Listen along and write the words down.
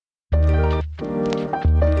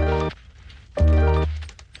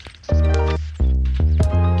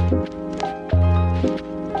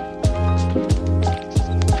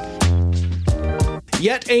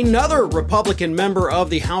Yet another Republican member of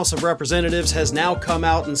the House of Representatives has now come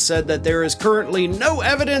out and said that there is currently no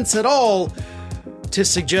evidence at all to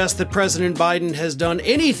suggest that President Biden has done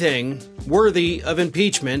anything worthy of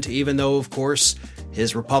impeachment, even though, of course,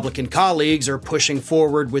 his Republican colleagues are pushing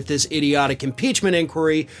forward with this idiotic impeachment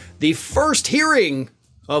inquiry, the first hearing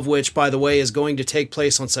of which, by the way, is going to take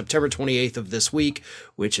place on September 28th of this week,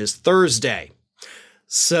 which is Thursday.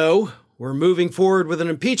 So, we're moving forward with an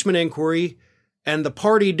impeachment inquiry, and the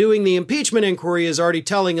party doing the impeachment inquiry is already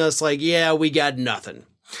telling us, like, yeah, we got nothing.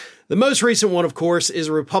 The most recent one, of course, is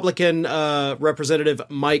Republican Representative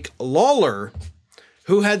Mike Lawler,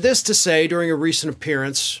 who had this to say during a recent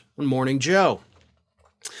appearance on Morning Joe.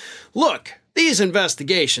 Look, these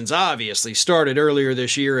investigations obviously started earlier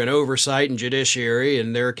this year in oversight and judiciary,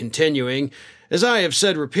 and they're continuing. As I have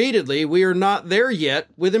said repeatedly, we are not there yet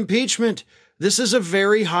with impeachment. This is a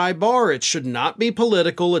very high bar. It should not be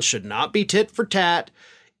political. It should not be tit for tat.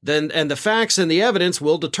 And the facts and the evidence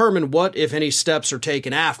will determine what, if any, steps are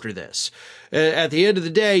taken after this. At the end of the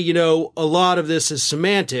day, you know, a lot of this is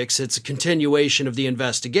semantics. It's a continuation of the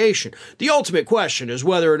investigation. The ultimate question is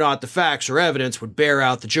whether or not the facts or evidence would bear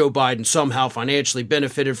out that Joe Biden somehow financially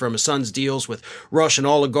benefited from his son's deals with Russian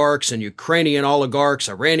oligarchs and Ukrainian oligarchs,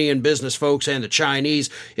 Iranian business folks, and the Chinese.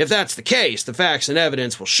 If that's the case, the facts and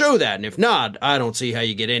evidence will show that. And if not, I don't see how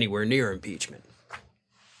you get anywhere near impeachment.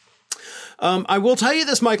 I will tell you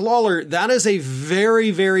this, Mike Lawler, that is a very,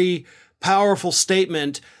 very powerful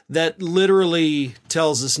statement that literally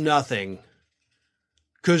tells us nothing.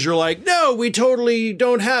 Because you're like, no, we totally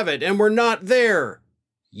don't have it, and we're not there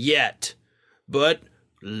yet. But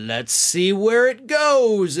let's see where it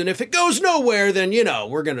goes. And if it goes nowhere, then, you know,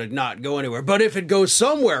 we're going to not go anywhere. But if it goes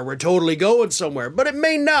somewhere, we're totally going somewhere. But it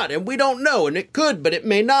may not, and we don't know. And it could, but it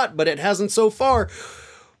may not, but it hasn't so far.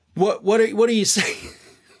 What are you saying?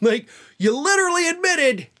 Like, you literally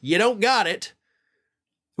admitted you don't got it.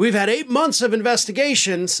 We've had 8 months of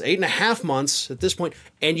investigations, 8.5 months at this point,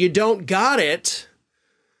 and you don't got it.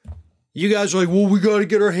 You guys are like, well, we got to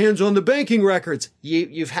get our hands on the banking records.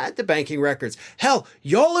 You've had the banking records. Hell,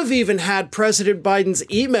 y'all have even had President Biden's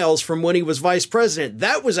emails from when he was vice president.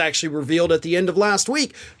 That was actually revealed at the end of last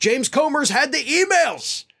week. James Comer's had the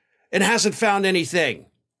emails and hasn't found anything.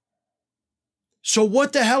 So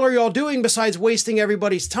what the hell are y'all doing besides wasting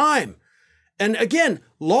everybody's time? And again,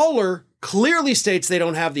 Lawler clearly states they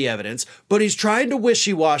don't have the evidence, but he's trying to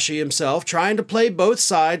wishy-washy himself, trying to play both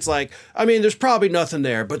sides like, I mean, there's probably nothing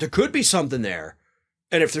there, but there could be something there.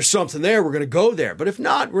 And if there's something there, we're going to go there. But if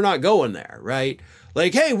not, we're not going there, right?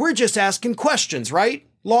 Like, hey, we're just asking questions, right,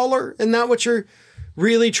 Lawler? Isn't that what you're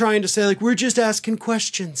really trying to say? Like, we're just asking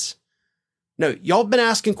questions. No, y'all been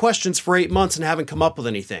asking questions for 8 months and haven't come up with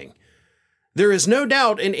anything. There is no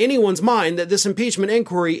doubt in anyone's mind that this impeachment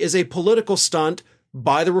inquiry is a political stunt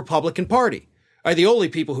by the Republican Party. The only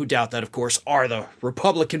people who doubt that, of course, are the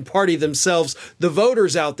Republican Party themselves, the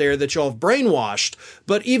voters out there that y'all have brainwashed,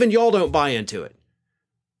 but even y'all don't buy into it.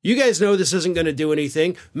 You guys know this isn't going to do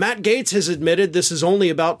anything. Matt Gaetz has admitted this is only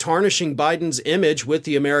about tarnishing Biden's image with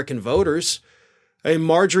the American voters.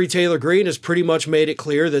 Marjorie Taylor Greene has pretty much made it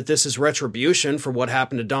clear that this is retribution for what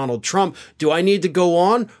happened to Donald Trump. Do I need to go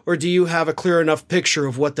on, or do you have a clear enough picture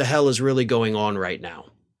of what the hell is really going on right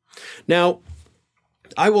now? Now,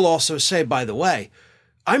 I will also say, by the way,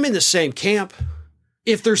 I'm in the same camp.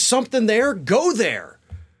 If there's something there, go there.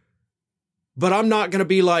 But I'm not going to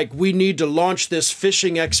be like, we need to launch this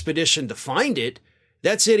fishing expedition to find it.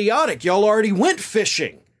 That's idiotic. Y'all already went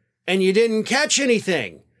fishing, and you didn't catch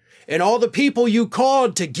anything. And all the people you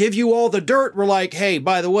called to give you all the dirt were like, hey,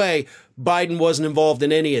 by the way, Biden wasn't involved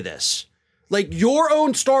in any of this. Like, your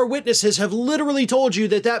own star witnesses have literally told you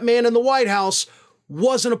that that man in the White House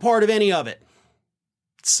wasn't a part of any of it.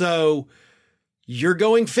 So you're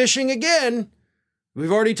going fishing again.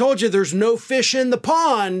 We've already told you there's no fish in the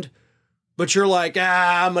pond, but you're like,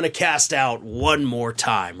 I'm going to cast out one more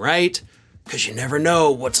time, right? Because you never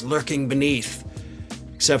know what's lurking beneath.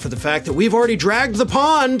 Except for the fact that we've already dragged the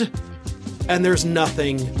pond and there's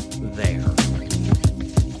nothing there.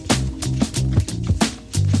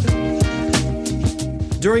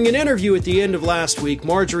 During an interview at the end of last week,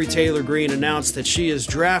 Marjorie Taylor Greene announced that she is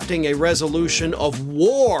drafting a resolution of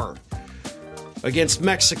war against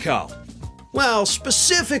Mexico. Well,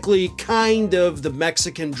 specifically kind of the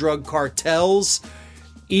Mexican drug cartels,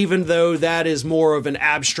 even though that is more of an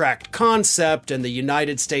abstract concept and the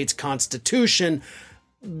United States Constitution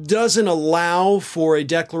doesn't allow for a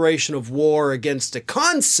declaration of war against a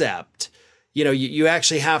concept. You know, you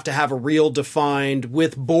actually have to have a real defined,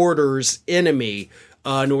 with borders, enemy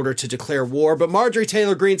in order to declare war. But Marjorie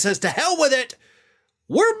Taylor Greene says, to hell with it.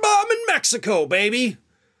 We're bombing Mexico, baby.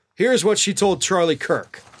 Here's what she told Charlie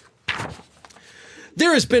Kirk.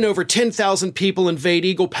 There has been over 10,000 people invade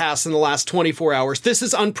Eagle Pass in the last 24 hours. This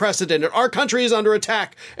is unprecedented. Our country is under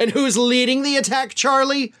attack. And who's leading the attack,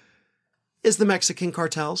 Charlie? Is the Mexican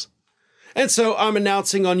cartels. And so I'm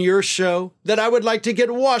announcing on your show that I would like to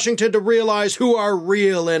get Washington to realize who our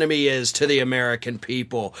real enemy is to the American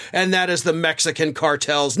people. And that is the Mexican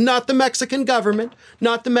cartels, not the Mexican government,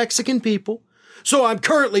 not the Mexican people. So I'm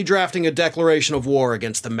currently drafting a declaration of war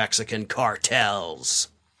against the Mexican cartels.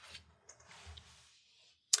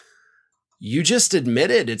 You just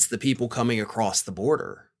admitted it's the people coming across the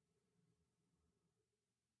border.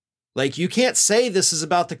 Like, you can't say this is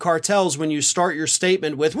about the cartels when you start your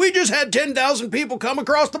statement with, we just had 10,000 people come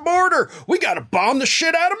across the border. We got to bomb the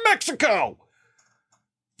shit out of Mexico.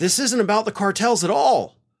 This isn't about the cartels at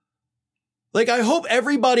all. Like, I hope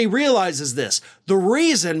everybody realizes this. The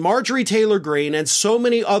reason Marjorie Taylor Greene and so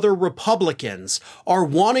many other Republicans are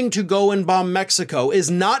wanting to go and bomb Mexico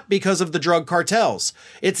is not because of the drug cartels.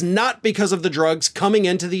 It's not because of the drugs coming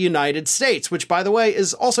into the United States, which, by the way,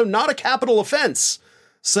 is also not a capital offense.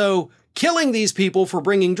 So killing these people for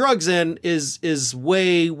bringing drugs in is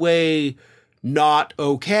way, way not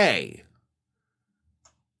okay.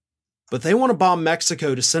 But they want to bomb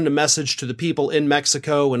Mexico to send a message to the people in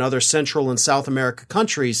Mexico and other Central and South America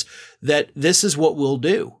countries that this is what we'll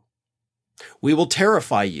do. We will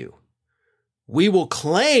terrify you. We will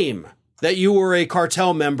claim that you were a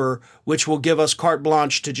cartel member, which will give us carte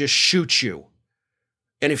blanche to just shoot you.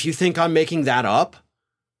 And if you think I'm making that up,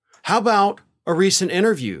 how about a recent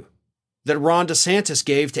interview that Ron DeSantis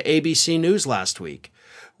gave to ABC News last week,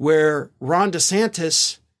 where Ron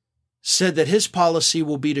DeSantis said that his policy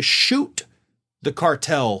will be to shoot the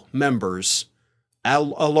cartel members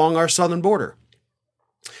along our southern border.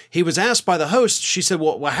 He was asked by the host, she said,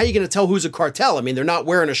 well, how are you going to tell who's a cartel? I mean, they're not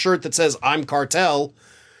wearing a shirt that says, I'm cartel.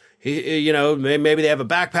 Maybe they have a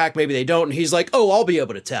backpack, maybe they don't. And he's like, oh, I'll be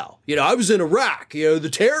able to tell. I was in Iraq. The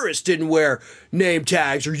terrorists didn't wear name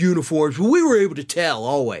tags or uniforms, but we were able to tell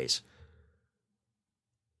always.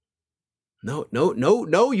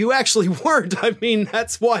 No, you actually weren't. I mean,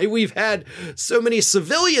 that's why we've had so many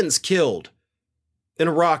civilians killed in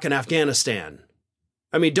Iraq and Afghanistan.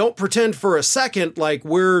 I mean, don't pretend for a second like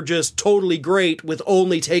we're just totally great with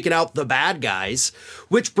only taking out the bad guys,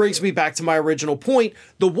 which brings me back to my original point.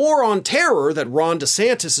 The war on terror that Ron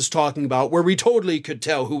DeSantis is talking about, where we totally could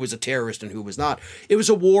tell who was a terrorist and who was not. It was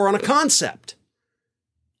a war on a concept,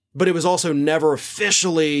 but it was also never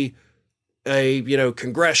officially a,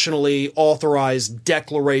 congressionally authorized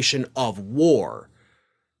declaration of war.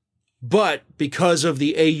 But because of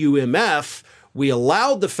the AUMF, we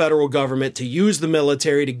allowed the federal government to use the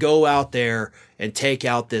military to go out there and take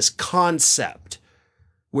out this concept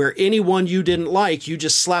where anyone you didn't like, you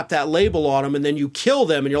just slap that label on them and then you kill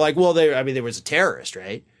them. And you're like, well, there was a terrorist,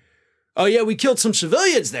 right? Oh yeah, we killed some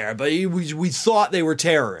civilians there, but we thought they were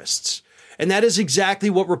terrorists. And that is exactly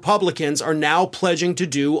what Republicans are now pledging to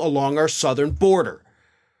do along our southern border.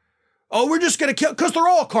 Oh, we're just going to kill, because they're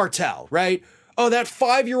all cartel, right? Oh, that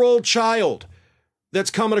 5-year-old child that's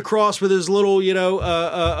coming across with his little,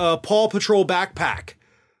 Paw Patrol backpack.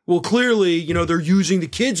 Well, clearly, they're using the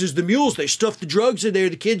kids as the mules. They stuff the drugs in there.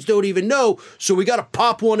 The kids don't even know. So we got to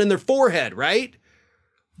pop one in their forehead, right?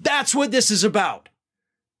 That's what this is about.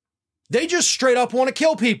 They just straight up want to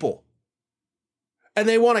kill people. And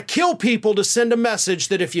they want to kill people to send a message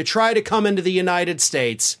that if you try to come into the United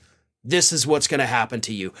States, this is what's going to happen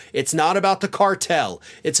to you. It's not about the cartel.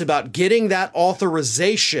 It's about getting that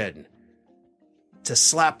authorization to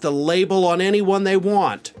slap the label on anyone they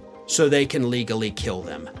want so they can legally kill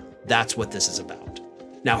them. That's what this is about.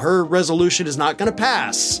 Now, her resolution is not going to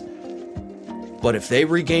pass, but if they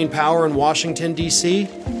regain power in Washington, D.C.,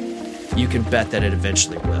 you can bet that it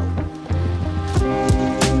eventually will.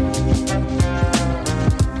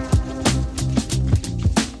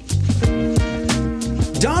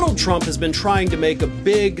 Donald Trump has been trying to make a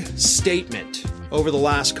big statement over the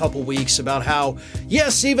last couple weeks about how,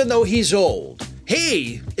 yes, even though he's old,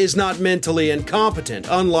 he is not mentally incompetent,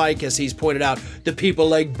 unlike, as he's pointed out, the people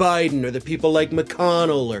like Biden or the people like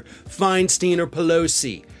McConnell or Feinstein or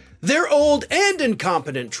Pelosi. They're old and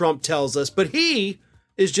incompetent, Trump tells us, but he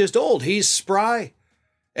is just old. He's spry.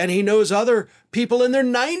 And he knows other people in their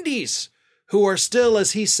 90s who are still,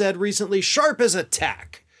 as he said recently, sharp as a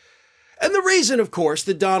tack. And the reason, of course,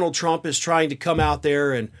 that Donald Trump is trying to come out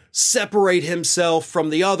there and separate himself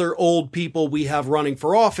from the other old people we have running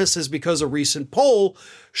for office is because a recent poll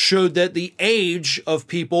showed that the age of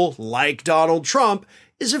people like Donald Trump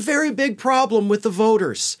is a very big problem with the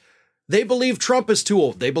voters. They believe Trump is too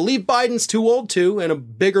old. They believe Biden's too old too, and a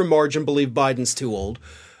bigger margin believe Biden's too old.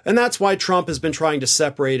 And that's why Trump has been trying to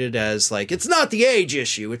separate it as like, it's not the age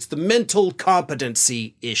issue, it's the mental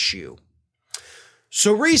competency issue.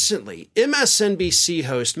 So recently, MSNBC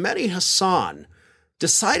host Mehdi Hasan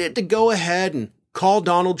decided to go ahead and call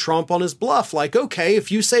Donald Trump on his bluff. Like, okay,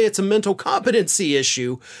 if you say it's a mental competency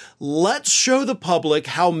issue, let's show the public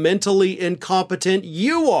how mentally incompetent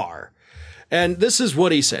you are. And this is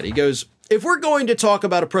what he said. He goes, if we're going to talk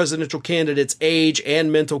about a presidential candidate's age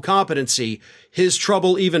and mental competency, his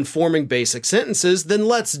trouble even forming basic sentences, then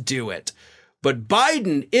let's do it. But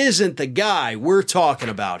Biden isn't the guy we're talking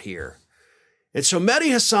about here. And so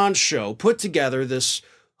Mehdi Hasan's show put together this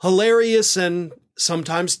hilarious and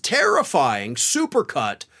sometimes terrifying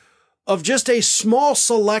supercut of just a small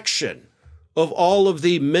selection of all of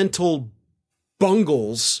the mental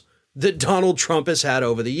bungles that Donald Trump has had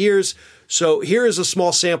over the years. So here is a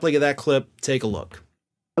small sampling of that clip. Take a look.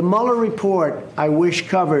 The Mueller report, I wish,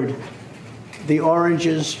 covered the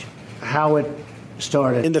oranges, how it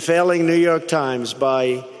started. In the failing New York Times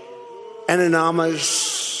by an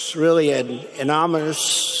anonymous,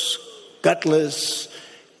 gutless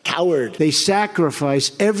coward. They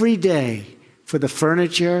sacrifice every day for the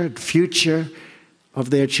furniture and future of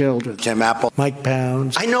their children. Tim Apple. Mike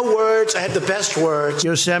Pounds. I know words. I have the best words.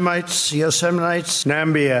 Yosemite,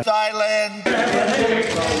 Nambia. Thailand.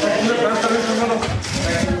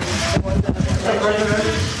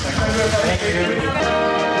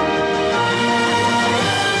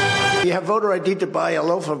 You have voter ID to buy a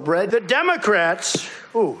loaf of bread. The Democrats.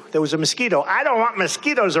 Ooh, there was a mosquito. I don't want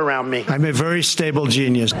mosquitoes around me. I'm a very stable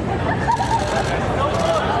genius.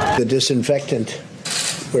 The disinfectant,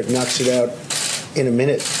 where it knocks it out in a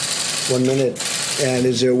minute, 1 minute. And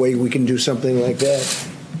is there a way we can do something like that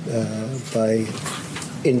by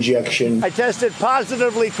injection? I tested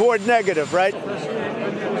positively toward negative, right?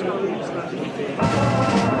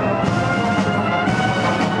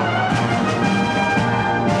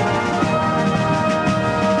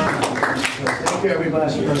 Thank you,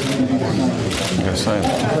 everybody. Yes, I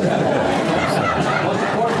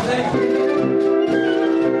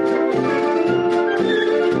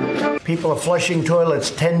People are flushing toilets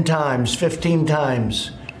 10 times, 15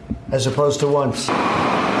 times, as opposed to once.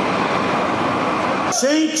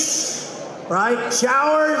 Sinks, right?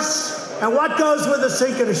 Showers. And what goes with a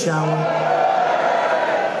sink and a shower?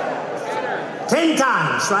 10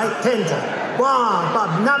 times, right? 10 times. Wow,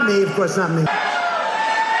 Bob, not me, of course, not me.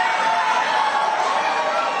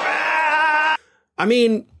 I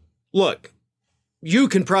mean, look, you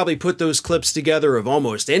can probably put those clips together of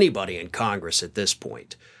almost anybody in Congress at this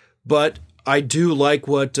point. But I do like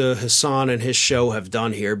what Hasan and his show have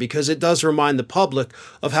done here, because it does remind the public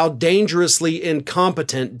of how dangerously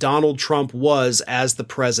incompetent Donald Trump was as the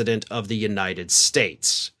president of the United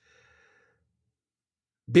States.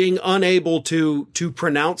 Being unable to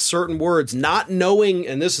pronounce certain words, not knowing,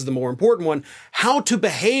 and this is the more important one, how to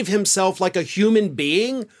behave himself like a human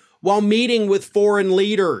being while meeting with foreign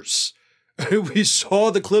leaders. We saw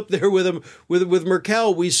the clip there with him, with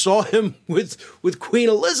Merkel. We saw him with Queen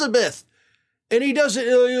Elizabeth, and he doesn't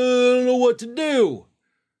know what to do.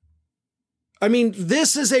 I mean,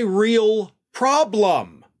 this is a real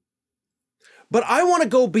problem. But I want to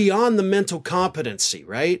go beyond the mental competency,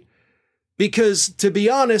 right? Because to be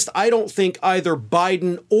honest, I don't think either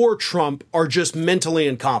Biden or Trump are just mentally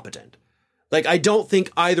incompetent. Like, I don't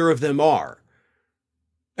think either of them are.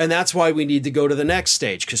 And that's why we need to go to the next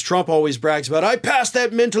stage, because Trump always brags about, I passed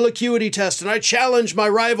that mental acuity test and I challenge my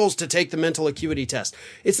rivals to take the mental acuity test.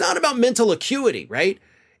 It's not about mental acuity, right?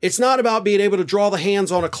 It's not about being able to draw the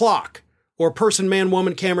hands on a clock or person, man,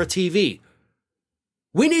 woman, camera, TV.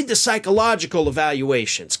 We need the psychological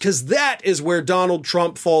evaluations, because that is where Donald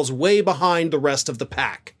Trump falls way behind the rest of the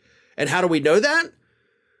pack. And how do we know that?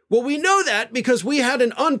 Well, we know that because we had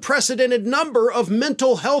an unprecedented number of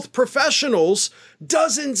mental health professionals,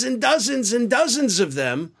 dozens and dozens and dozens of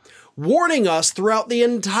them, warning us throughout the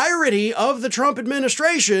entirety of the Trump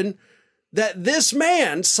administration that this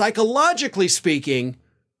man, psychologically speaking,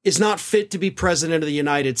 is not fit to be president of the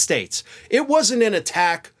United States. It wasn't an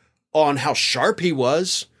attack on how sharp he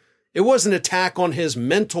was. It wasn't an attack on his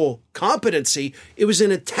mental competency. It was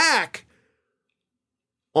an attack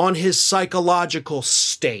on his psychological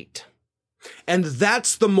state. And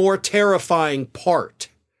that's the more terrifying part.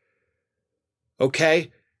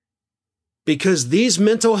 Okay? Because these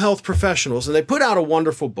mental health professionals, and they put out a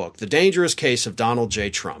wonderful book, The Dangerous Case of Donald J.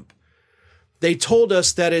 Trump. They told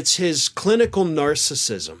us that it's his clinical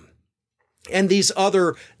narcissism and these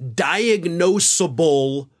other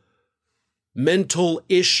diagnosable mental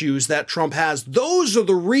issues that Trump has. Those are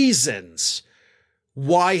the reasons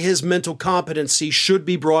why his mental competency should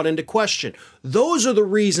be brought into question. Those are the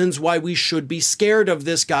reasons why we should be scared of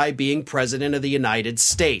this guy being president of the United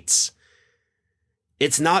States.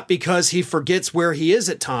 It's not because he forgets where he is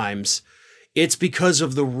at times. It's because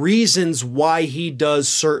of the reasons why he does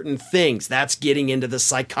certain things. That's getting into the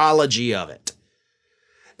psychology of it.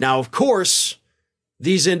 Now, of course,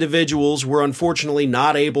 these individuals were unfortunately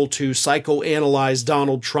not able to psychoanalyze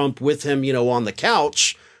Donald Trump with him, on the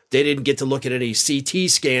couch. They didn't get to look at any CT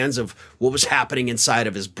scans of what was happening inside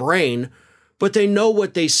of his brain, but they know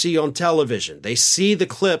what they see on television. They see the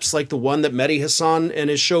clips like the one that Mehdi Hasan and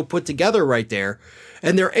his show put together right there,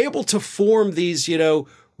 and they're able to form these,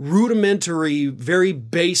 rudimentary, very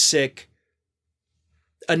basic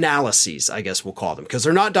analyses, I guess we'll call them, because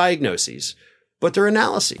they're not diagnoses, but they're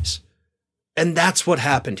analyses. And that's what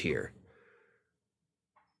happened here.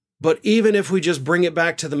 But even if we just bring it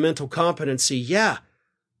back to the mental competency, yeah,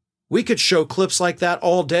 we could show clips like that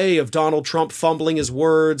all day of Donald Trump fumbling his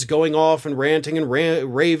words, going off and ranting and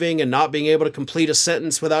raving and not being able to complete a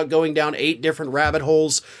sentence without going down 8 different rabbit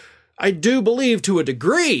holes. I do believe to a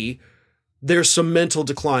degree there's some mental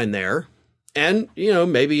decline there. And,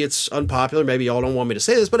 maybe it's unpopular. Maybe y'all don't want me to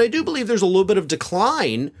say this, but I do believe there's a little bit of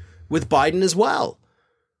decline with Biden as well.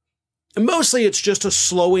 And mostly it's just a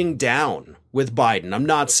slowing down with Biden. I'm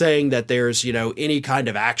not saying that there's, any kind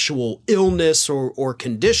of actual illness or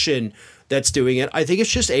condition that's doing it. I think it's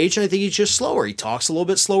just age, and I think he's just slower. He talks a little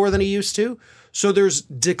bit slower than he used to. So there's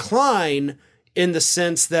decline in the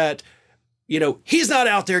sense that, he's not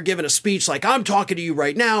out there giving a speech like I'm talking to you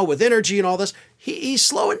right now with energy and all this. He's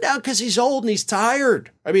slowing down because he's old and he's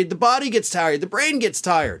tired. I mean, the body gets tired. The brain gets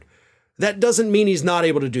tired. That doesn't mean he's not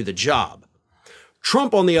able to do the job.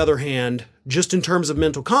 Trump, on the other hand, just in terms of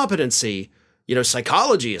mental competency,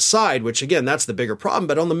 psychology aside, which again, that's the bigger problem.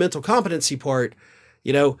 But on the mental competency part,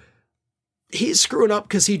 he's screwing up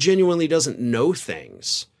because he genuinely doesn't know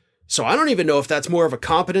things. So I don't even know if that's more of a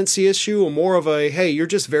competency issue or more of a, hey, you're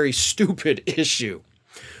just very stupid issue.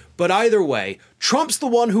 But either way, Trump's the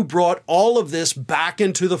one who brought all of this back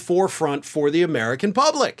into the forefront for the American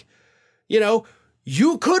public. You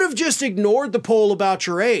could have just ignored the poll about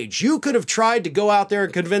your age. You could have tried to go out there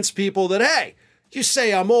and convince people that, hey, you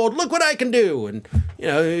say I'm old, look what I can do. And,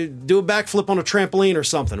 do a backflip on a trampoline or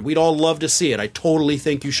something. We'd all love to see it. I totally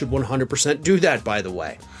think you should 100% do that, by the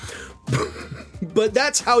way. But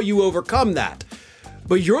that's how you overcome that.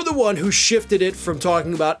 But you're the one who shifted it from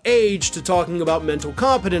talking about age to talking about mental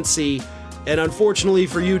competency. And unfortunately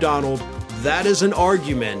for you, Donald, that is an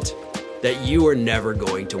argument that you are never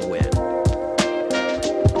going to win.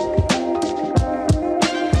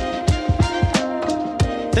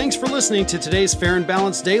 Thanks for listening to today's Fair and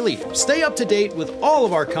Balanced Daily. Stay up to date with all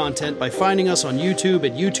of our content by finding us on YouTube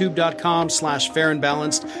at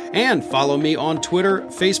youtube.com/fairandbalanced and follow me on Twitter,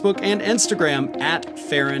 Facebook, and Instagram at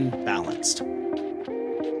Fair and Balanced.